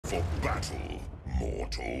for battle,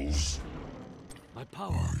 mortals. My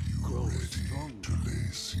power grows strong. To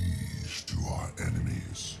lay siege to our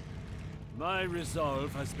enemies. My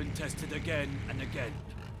resolve has been tested again and again.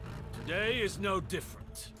 Today is no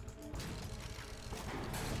different.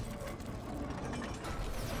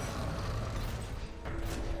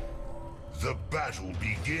 The battle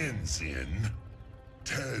begins in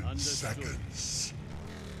 10 Understood. seconds.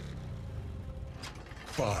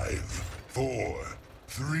 5, 4,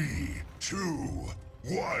 3, 2,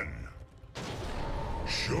 1.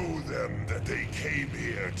 Show them that they came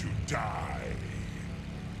here to die.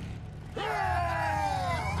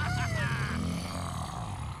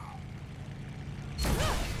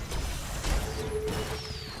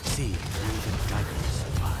 See through the dragon's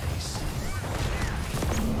eyes.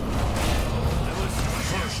 I was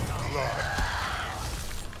First blood.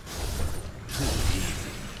 too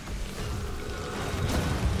easy.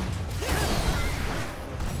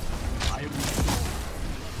 I will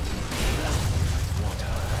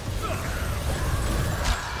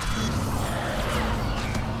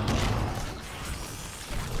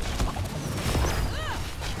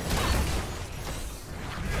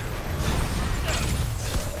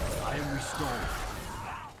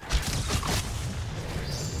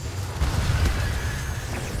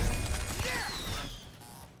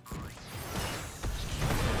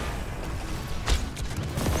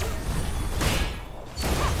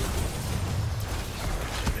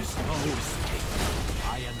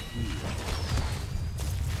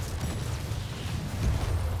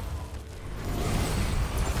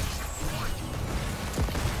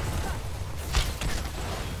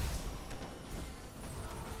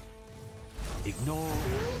ignore.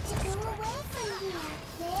 Need to go away from here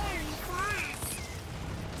very fast.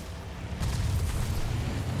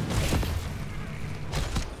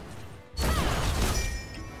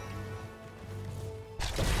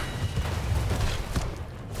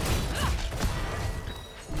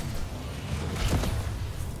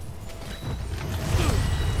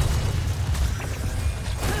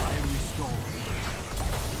 I am restored.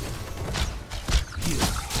 You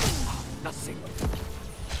are nothing.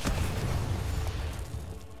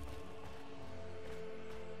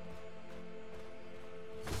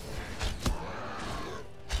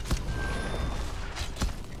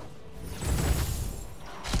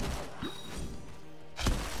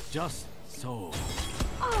 Just so.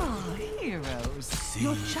 Ah, heroes.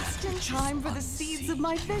 You're just in time for the seeds of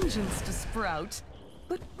my vengeance to sprout.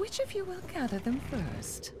 But which of you will gather them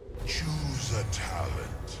first? Choose a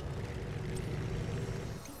talent.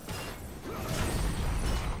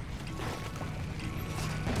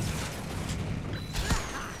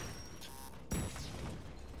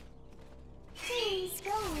 Please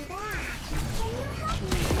go back. Can you help me?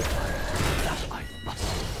 That I must.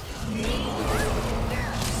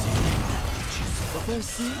 The first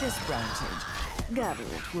seed is sprouted. Gather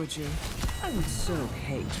it, would you? I would so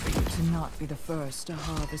hate for you to not be the first to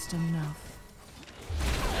harvest enough.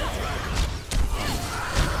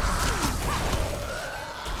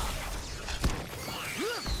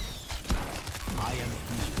 I am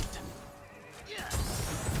healed.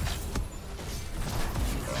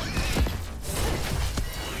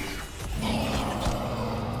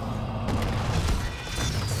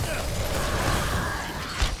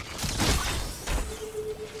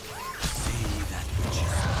 See that which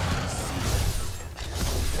is unseen.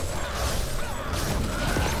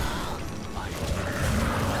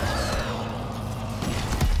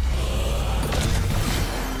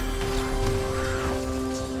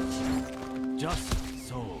 Just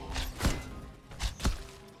so.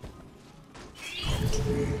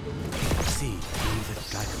 See through the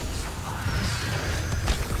dragon's eyes.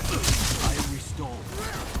 I am restored.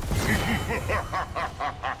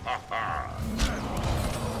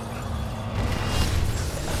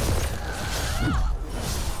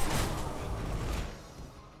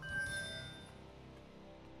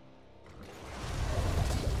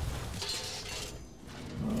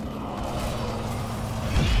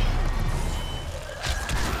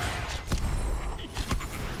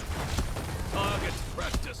 Target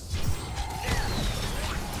practice.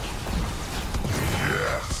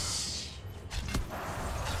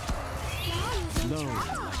 Flow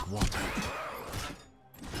like water.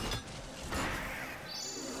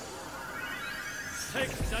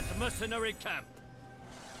 Take that mercenary camp.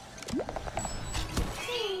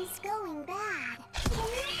 Things going bad. Can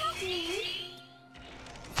you help me?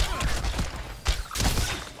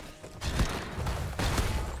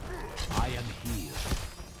 I am healed.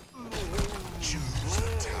 Choose a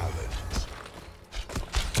talent.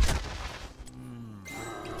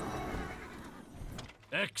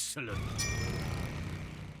 Excellent.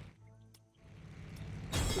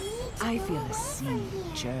 I feel a seed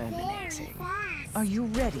germinating. Are you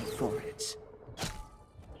ready for it?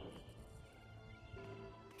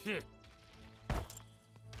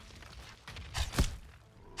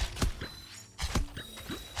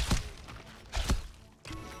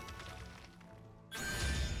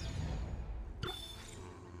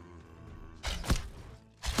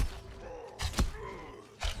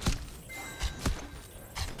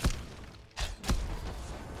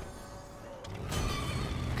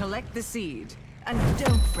 Collect the seed. And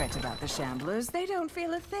don't fret about the shamblers. They don't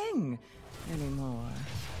feel a thing anymore.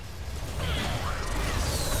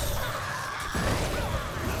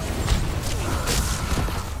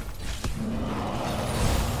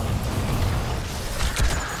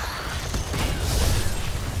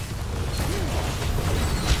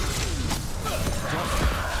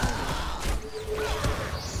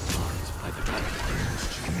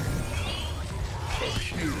 A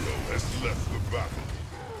hero has left the battle.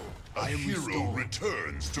 A hero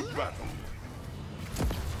returns to battle.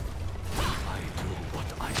 I do what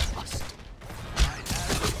I must.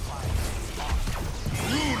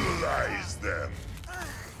 Brutalize them.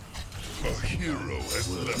 A hero has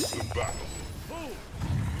left the battle.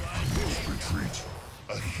 Retreat.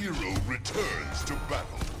 A hero returns to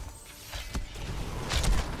battle.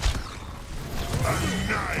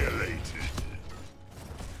 Annihilated.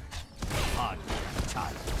 Hard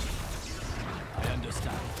challenge. I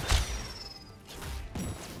understand.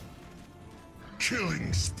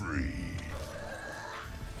 Killing spree.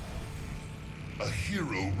 A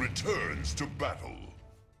hero returns to battle.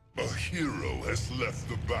 A hero has left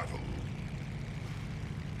the battle.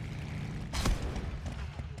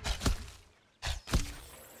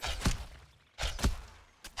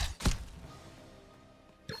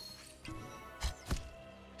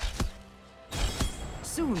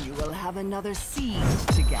 Soon you will have another seed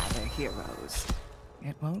to gather, heroes.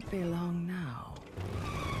 It won't be long now.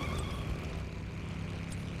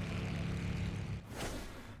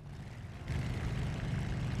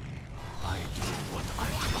 I do what I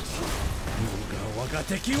must. Yuga waga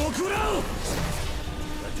teki wo kurau!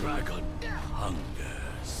 The dragon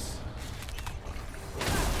hungers.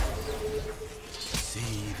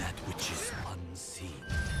 See that which is unseen.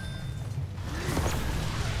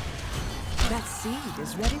 That seed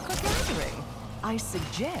is ready for gathering. I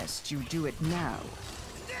suggest you do it now.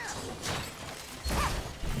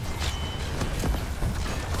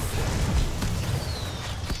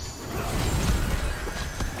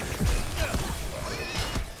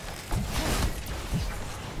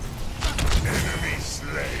 Enemy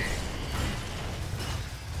slain.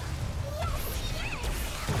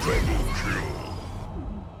 Double kill.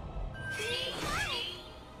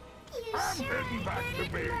 I'm heading back to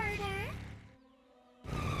base.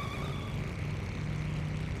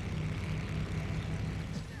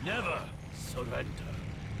 Never surrender.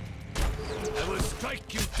 I will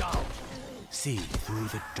strike you down. See through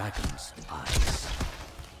the dragon's eyes.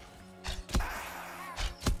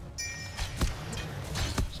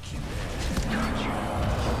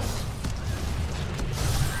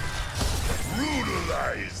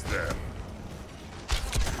 Brutalize them.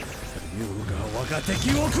 Yuga waga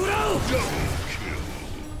teki wo kurau! Double kill.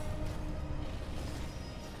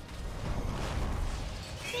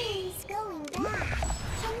 He's going back.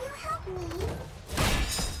 Can you help me?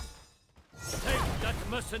 Take that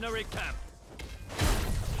mercenary camp.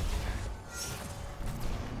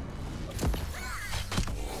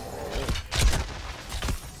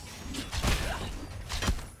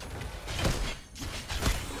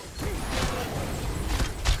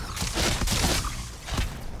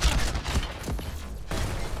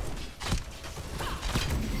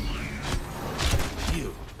 You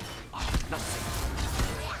are nothing.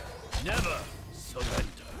 Never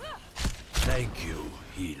surrender. Thank you,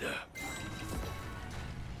 healer.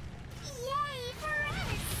 Yay for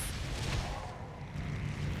us!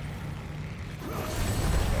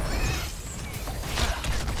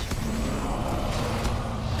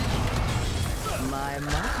 My,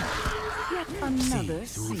 yet another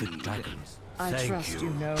See through seed. the dragons. I Thank trust you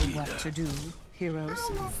know healer. what to do, heroes.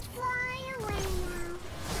 I must fly away now.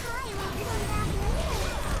 I will come back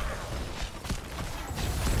later.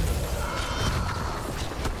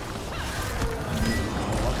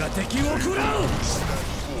 Waga teki wo kurau! Step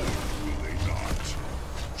forward, will they not?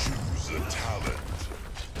 Choose a talent.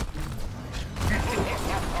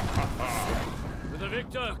 To the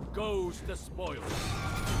victor goes the spoils.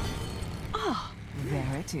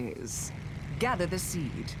 There it is. Gather the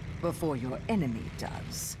seed before your enemy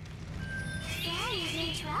does. Daddy's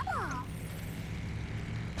in trouble.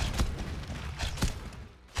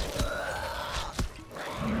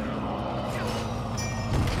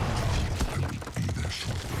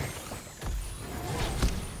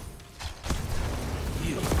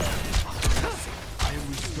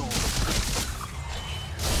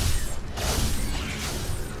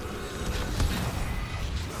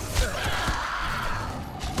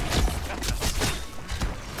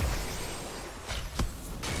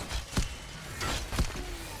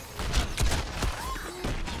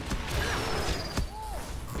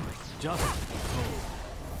 Just so.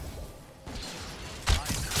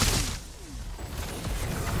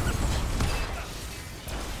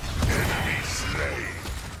 Enemy slain.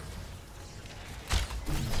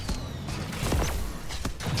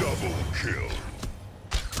 Double kill.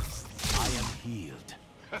 I am healed.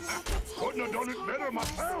 Couldn't have done it better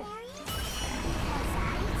myself.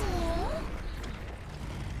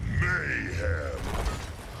 Mayhem.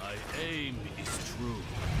 My aim is true.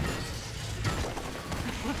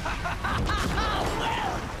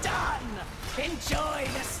 Well done! Enjoy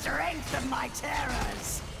the strength of my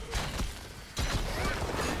terrors!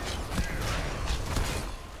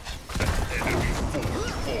 Enemy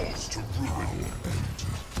force falls to ruin.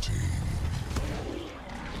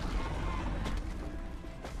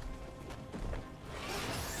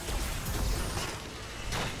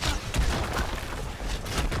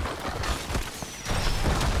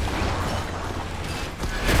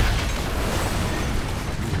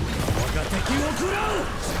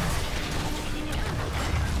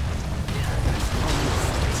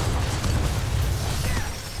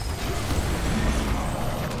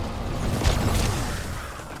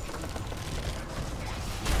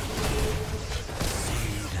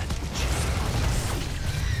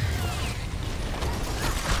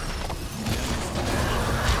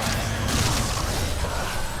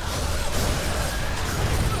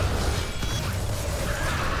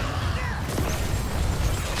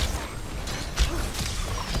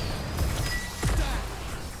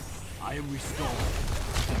 I am restored.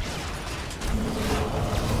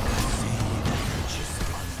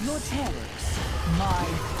 Your terrors, my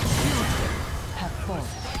children, have fallen.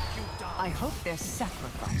 I hope their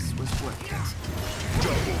sacrifice was worth it.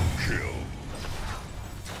 Double kill.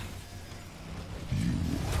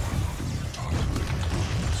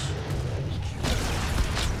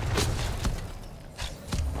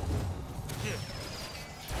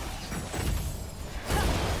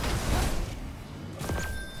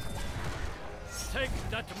 Take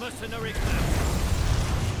that mercenary camp.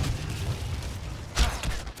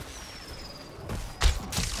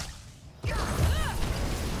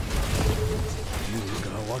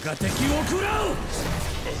 A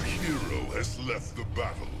hero has left the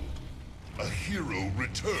battle. A hero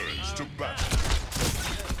returns to battle.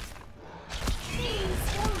 Please,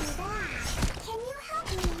 can you help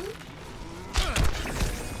me?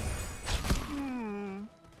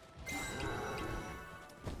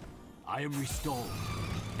 I am restored.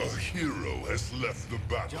 A hero has left the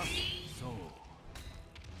battle. Just so.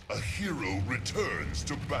 A hero returns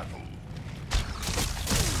to battle.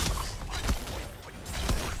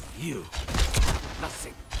 You.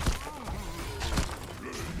 Nothing.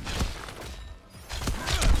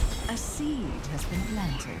 A seed has been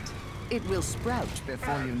planted. It will sprout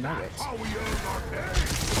before you know it. A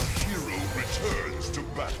hero returns to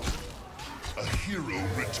battle. A hero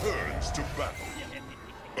returns to battle.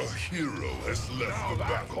 A hero has left the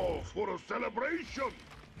battle. Calls for a celebration.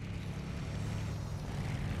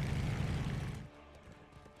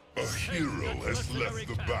 A hero has left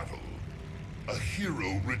the battle. A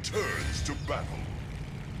hero returns to battle.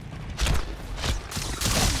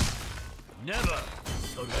 Never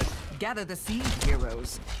surrender. Gather the seed,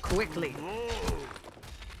 heroes, quickly.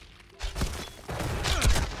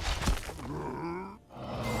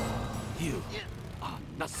 You are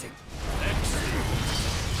nothing.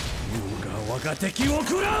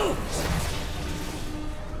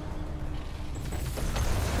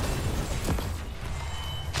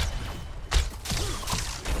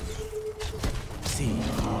 See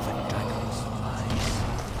through the dragon's eyes.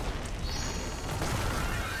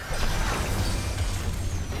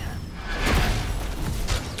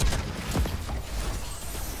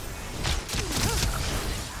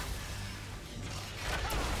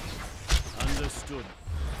 Understood.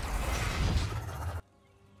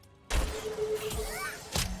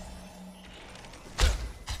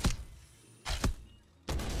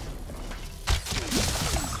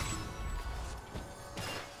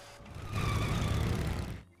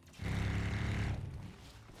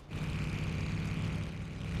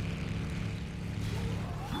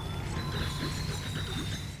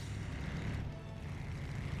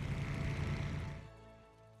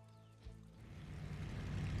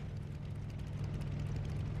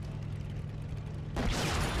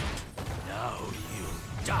 Now you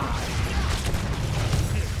die.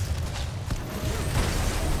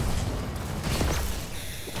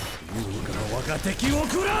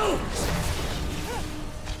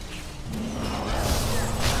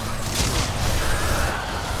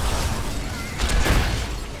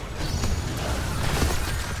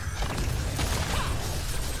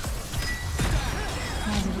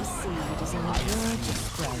 My little seed is on the verge of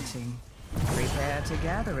sprouting. to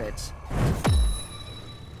gather it.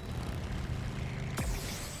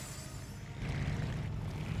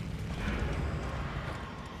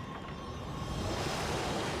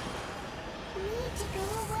 Need to go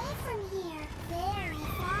away from here very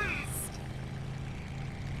fast.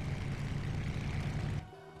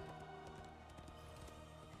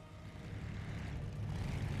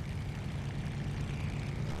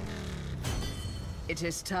 It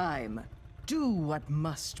is time. Do what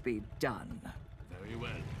must be done. Very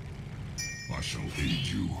well. I shall aid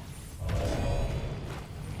you.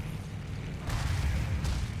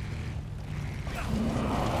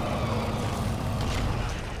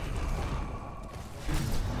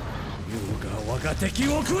 Yuga waga teki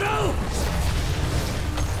wo kurau!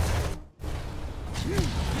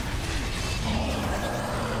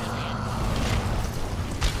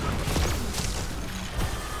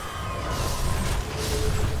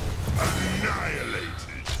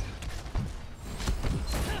 Annihilated.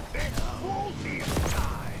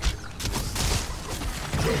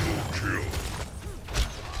 Double kill.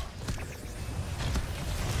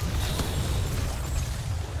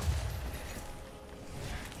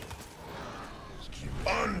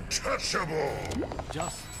 Untouchable.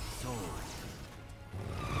 Just so.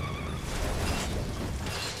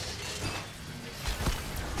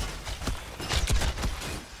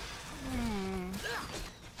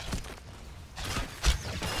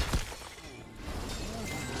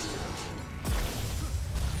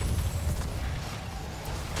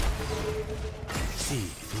 See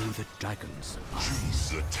through the dragon's eyes. Choose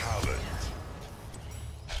the talent.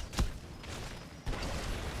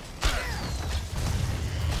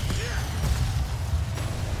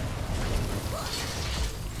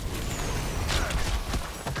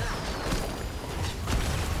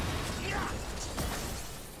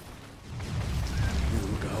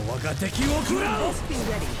 Yuga waga teki wo kurau! Let's be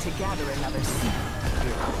ready to gather another seed.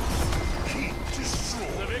 Keep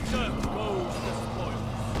destroyed. The victor goes the spoils.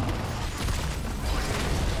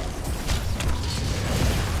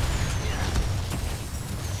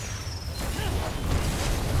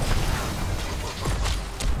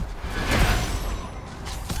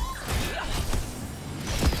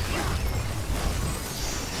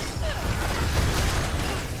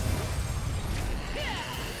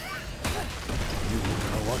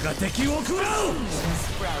 Yuga waga teki wo kurau!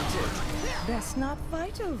 Sprouted. Best not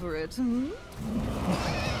fight over it, hmm?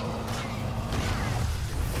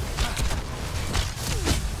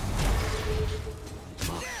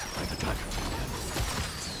 By the dragon.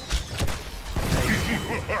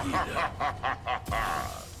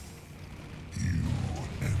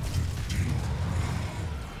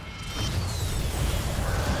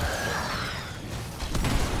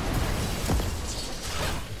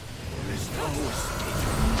 There is no escape.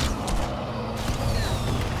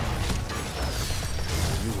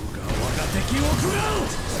 Yuga waga teki wo kurau!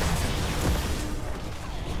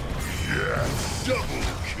 Yes, double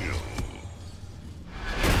kill.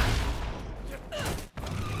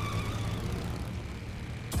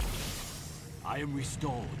 I am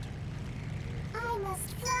restored. I must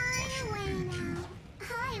fly away now.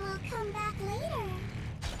 I will come back later.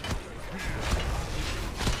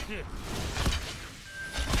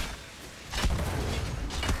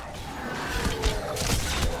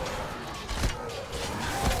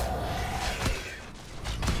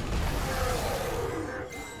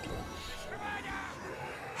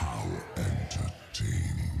 How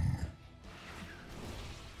entertaining.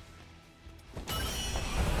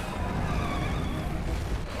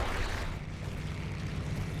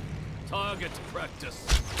 Target practice.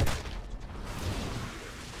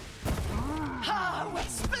 Ah, with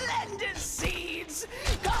splendid seeds!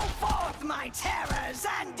 Go forth, my terrors,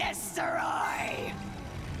 and destroy!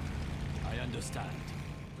 I understand.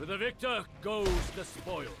 To the victor goes the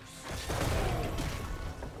spoils.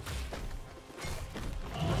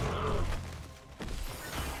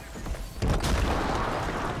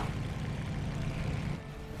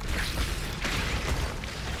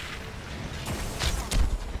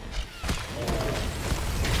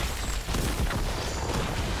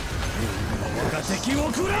 Wagateki wo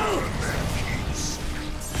kurau! Yes,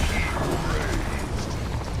 we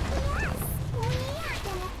are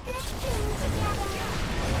gonna get things together.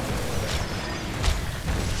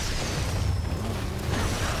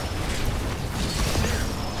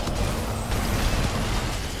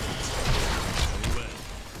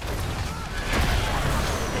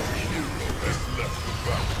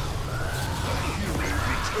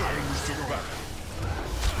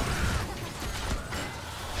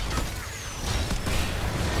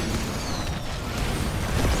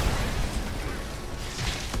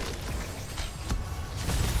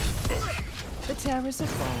 terrors have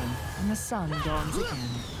fallen, and the sun dawns again.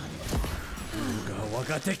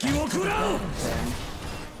 Then,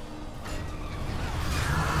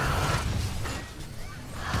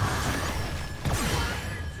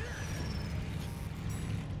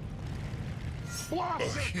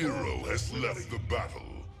 A hero has left the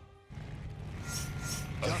battle.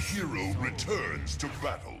 A hero returns to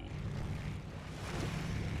battle.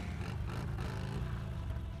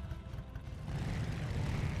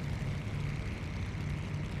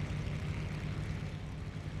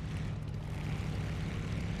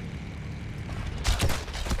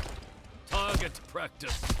 Target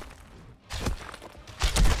practice.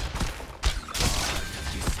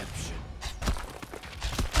 Deception.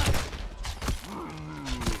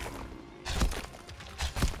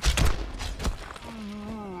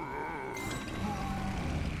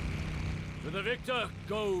 To the victor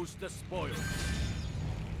goes the spoil.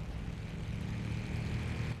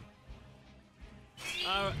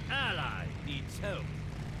 Our ally needs help.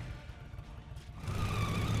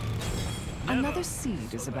 another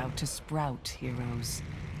seed is about to sprout, heroes.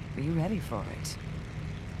 Be ready for it.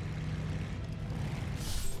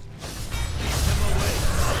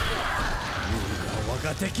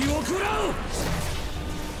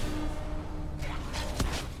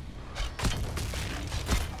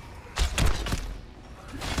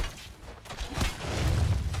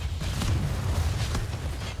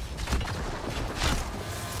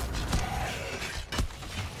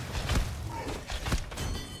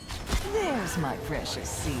 There's my precious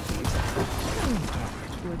seed. Come get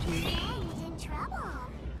it, would you? He's in trouble.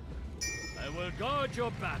 I will guard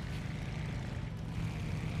your back.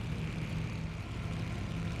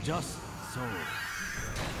 Just so.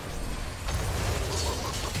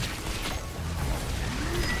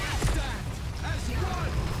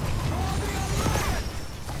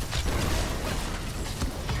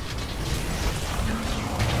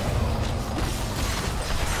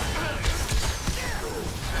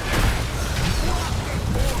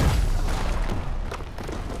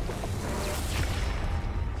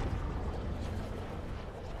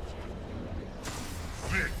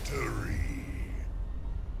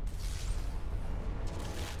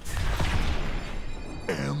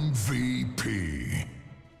 MVP.